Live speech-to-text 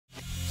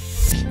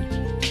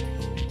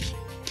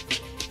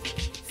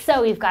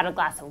So we've got a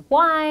glass of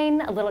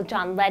wine, a little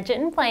John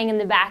Legend playing in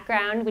the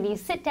background when you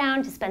sit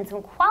down to spend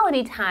some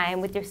quality time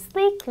with your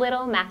sleek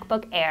little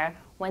MacBook Air,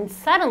 when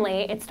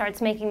suddenly it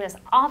starts making this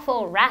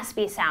awful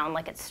raspy sound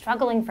like it's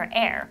struggling for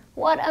air.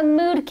 What a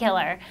mood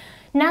killer!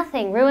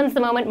 Nothing ruins the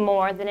moment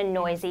more than a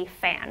noisy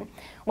fan.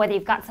 Whether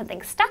you've got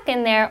something stuck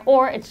in there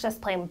or it's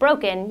just plain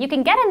broken, you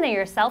can get in there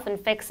yourself and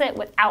fix it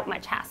without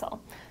much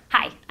hassle.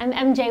 Hi, I'm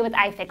MJ with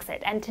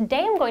iFixit, and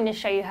today I'm going to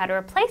show you how to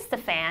replace the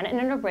fan in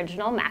an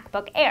original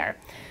MacBook Air.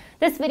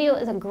 This video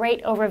is a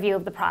great overview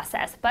of the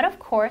process, but of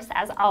course,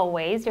 as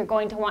always, you're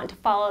going to want to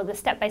follow the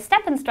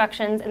step-by-step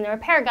instructions in the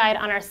repair guide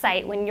on our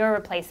site when you're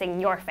replacing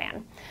your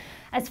fan.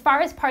 As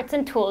far as parts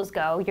and tools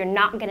go, you're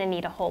not going to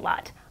need a whole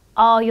lot.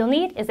 All you'll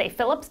need is a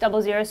Phillips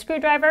 00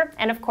 screwdriver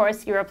and, of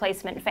course, your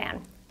replacement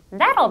fan.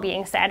 That all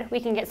being said, we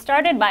can get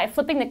started by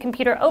flipping the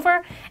computer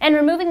over and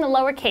removing the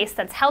lower case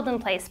that's held in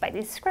place by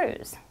these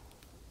screws.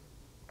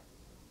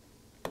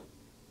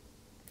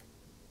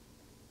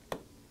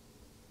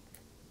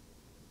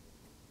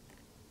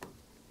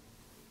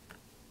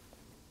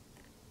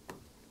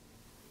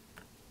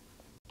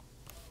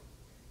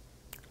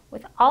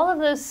 With all of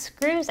those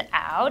screws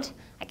out,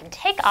 I can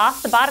take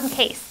off the bottom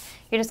case.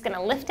 You're just going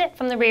to lift it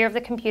from the rear of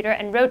the computer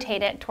and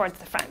rotate it towards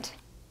the front.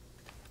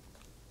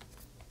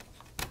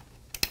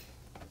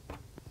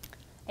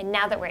 And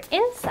now that we're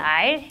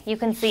inside, you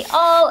can see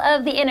all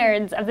of the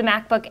innards of the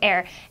MacBook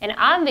Air, and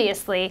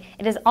obviously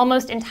it is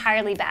almost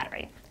entirely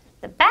battery.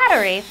 The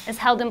battery is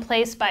held in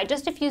place by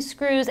just a few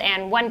screws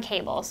and one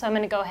cable, so I'm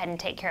going to go ahead and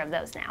take care of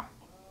those now.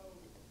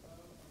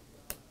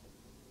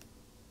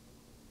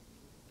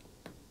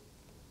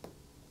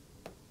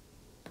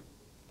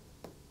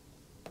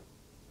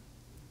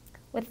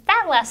 With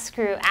that last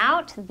screw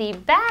out, the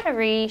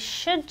battery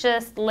should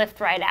just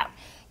lift right out,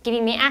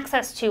 giving me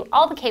access to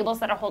all the cables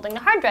that are holding the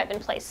hard drive in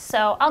place.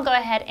 So I'll go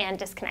ahead and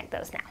disconnect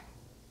those now.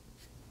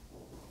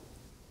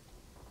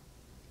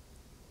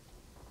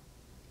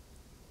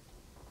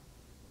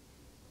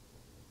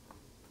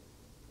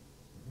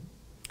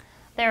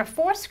 There are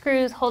 4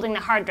 screws holding the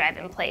hard drive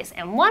in place,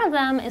 and one of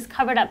them is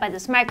covered up by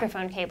this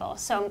microphone cable,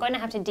 so I'm going to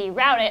have to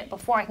deroute it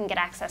before I can get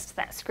access to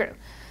that screw.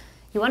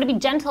 You want to be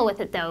gentle with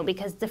it though,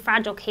 because it's a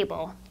fragile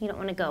cable. You don't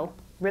want to go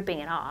ripping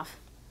it off.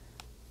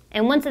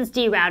 And once it's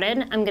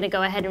derouted, I'm going to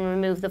go ahead and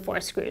remove the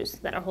 4 screws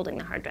that are holding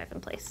the hard drive in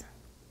place.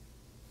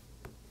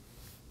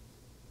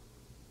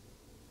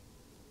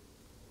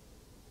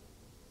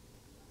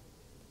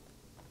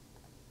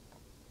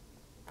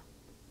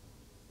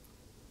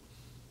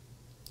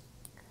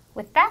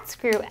 With that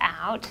screw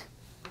out,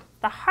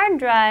 the hard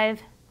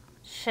drive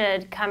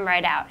should come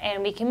right out,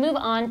 and we can move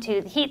on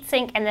to the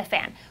heatsink and the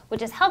fan,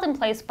 which is held in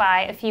place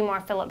by a few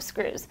more Phillips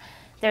screws.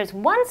 There's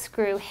one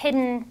screw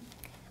hidden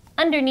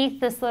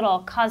underneath this little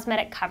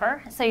cosmetic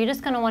cover, so you're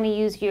just going to want to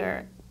use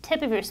your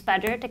tip of your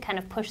spudger to kind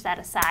of push that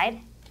aside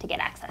to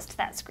get access to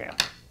that screw.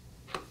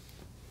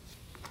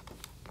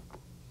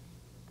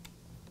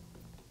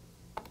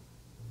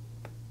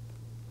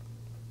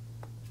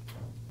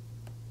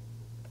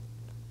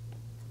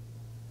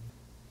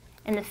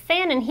 And the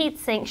fan and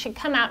heatsink should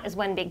come out as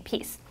one big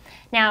piece.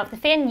 Now, if the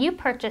fan you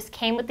purchased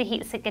came with the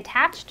heatsink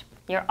attached,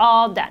 you're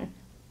all done.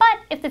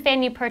 But if the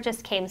fan you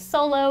purchased came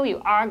solo,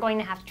 you are going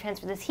to have to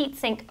transfer this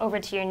heatsink over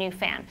to your new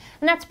fan.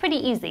 And that's pretty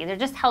easy. They're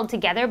just held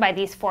together by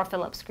these 4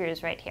 Phillips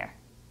screws right here.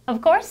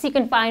 Of course, you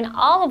can find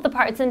all of the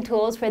parts and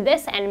tools for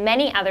this and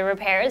many other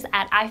repairs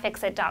at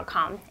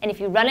iFixit.com. And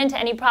if you run into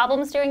any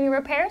problems during your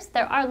repairs,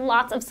 there are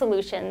lots of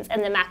solutions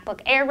in the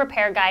MacBook Air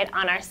repair guide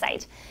on our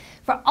site.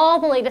 For all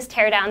the latest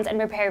teardowns and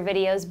repair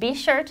videos, be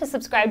sure to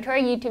subscribe to our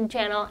YouTube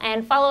channel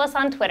and follow us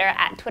on Twitter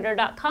at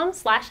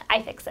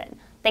twitter.com/iFixit.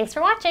 Thanks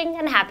for watching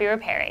and happy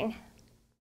repairing!